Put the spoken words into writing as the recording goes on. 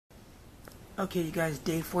Okay, you guys,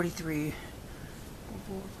 day 43,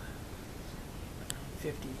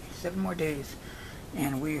 50, 7 more days,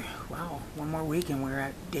 and wow, one more week and we're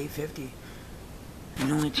at day 50,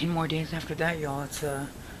 and only 10 more days after that, y'all. It's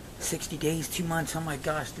 60 days, 2 months. Oh my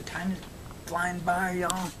gosh, the time is flying by,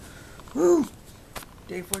 y'all. Woo!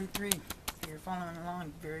 Day 43. If you're following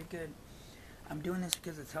along, very good. I'm doing this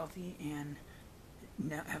because it's healthy, and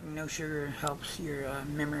having no sugar helps your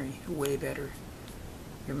memory way better.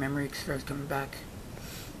 Your memory starts coming back.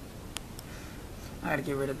 I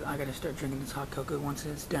gotta start drinking this hot cocoa once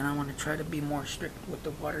it's done. I want to try to be more strict with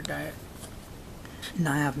the water diet.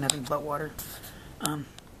 Now I have nothing but water.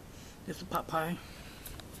 This is pot pie.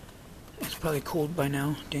 It's probably cold by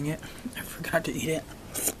now. Dang it. I forgot to eat it.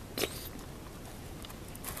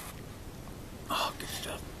 Oh, good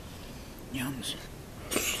stuff. Yums.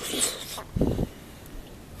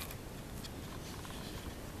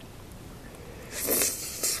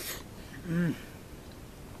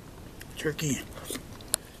 Turkey.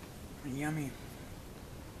 Yummy.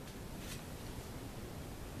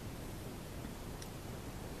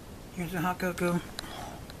 Here's the hot cocoa.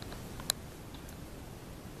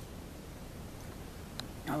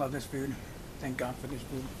 I love this food. Thank God for this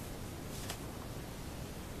food.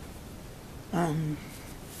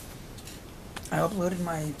 I uploaded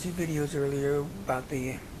my 2 videos earlier about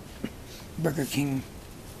the Burger King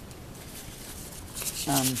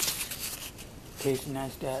Casey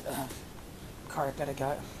Neistat card that I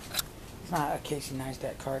got. It's not a Casey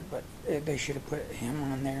Neistat card, but they should have put him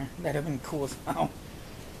on there. That'd have been cool as hell.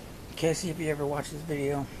 Casey, if you ever watch this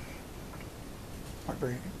video,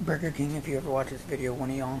 or Burger King, if you ever watch this video,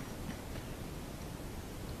 one of y'all,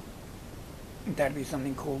 that'd be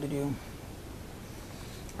something cool to do.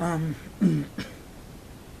 I'm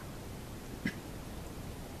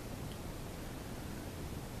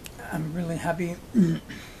really happy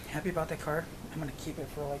about that card. I'm gonna keep it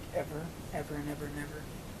for like ever and ever and ever.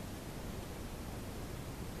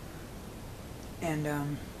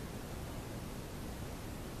 And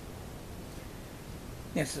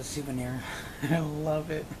it's a souvenir. I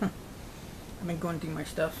love it. I've been going through my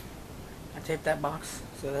stuff. I taped that box,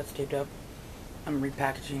 so that's taped up. I'm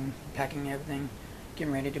repackaging, packing everything,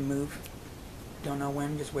 getting ready to move. Don't know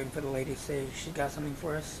when, just waiting for the lady to say she got something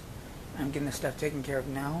for us. I'm getting the stuff taken care of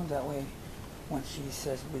now, that way once she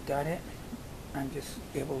says we got it, I just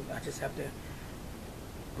have to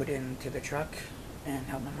put it into the truck and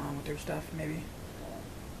help my mom with her stuff, maybe.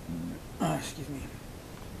 Excuse me.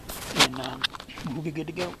 And we'll be good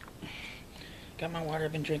to go. Got my water.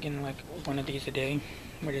 I've been drinking like one of these a day,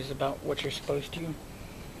 which is about what you're supposed to.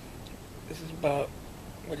 This is about,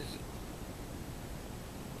 what is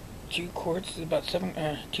it? 2 quarts is about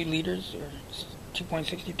 2 liters, or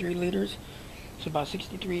 2.63 liters. It's about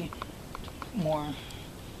 63 more.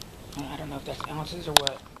 I don't know if that's ounces or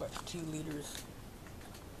what, but 2 liters.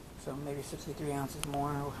 So maybe 63 ounces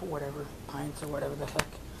more, or whatever, pints or whatever the heck.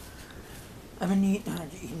 I've been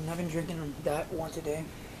drinking that once a day.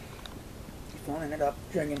 Filling it up,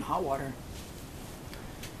 drinking hot water.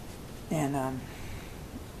 And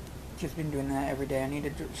just been doing that every day. I need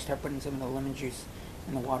to start putting some of the lemon juice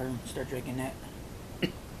in the water and start drinking that.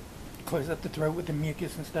 Clears up the throat with the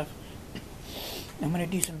mucus and stuff. I'm gonna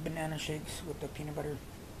do some banana shakes with the peanut butter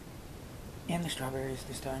and the strawberries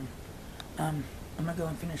this time. I'm gonna go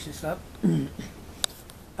and finish this up.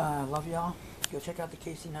 Love y'all. Go check out the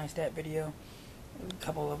Casey Neistat video. A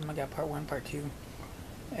couple of them. I got part 1, part 2.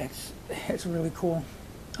 It's really cool.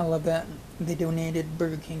 I love that.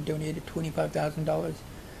 Burger King donated $25,000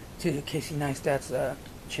 to Casey Neistat's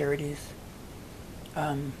charities.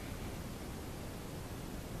 I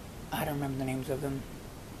don't remember the names of them,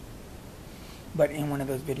 but in one of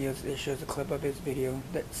those videos it shows a clip of his video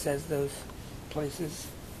that says those places'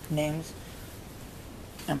 names,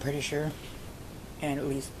 I'm pretty sure, and at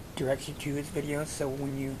least directs you to his videos. So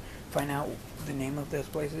when you find out the name of those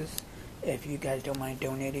places, if you guys don't mind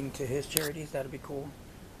donating to his charities, that'd be cool.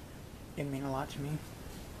 It'd mean a lot to me.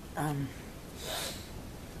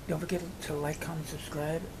 Don't forget to like, comment,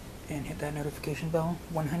 subscribe, and hit that notification bell.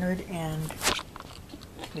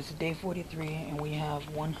 This is day 43, and we have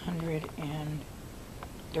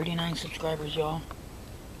 139 subscribers, y'all.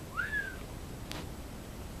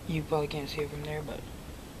 You probably can't see it from there, but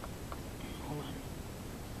hold on.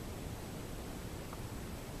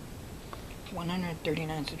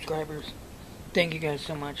 139 subscribers. Thank you guys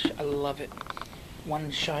so much. I love it.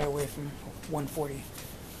 One shy away from 140.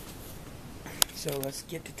 So let's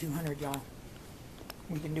get to 200, y'all.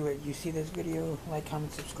 We can do it. You see this video, like,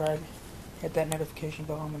 comment, subscribe, hit that notification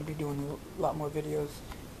bell. I'm going to be doing a lot more videos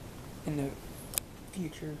in the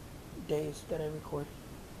future days that I record.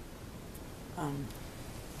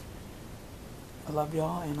 I love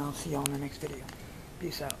y'all, and I'll see y'all in the next video.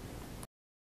 Peace out.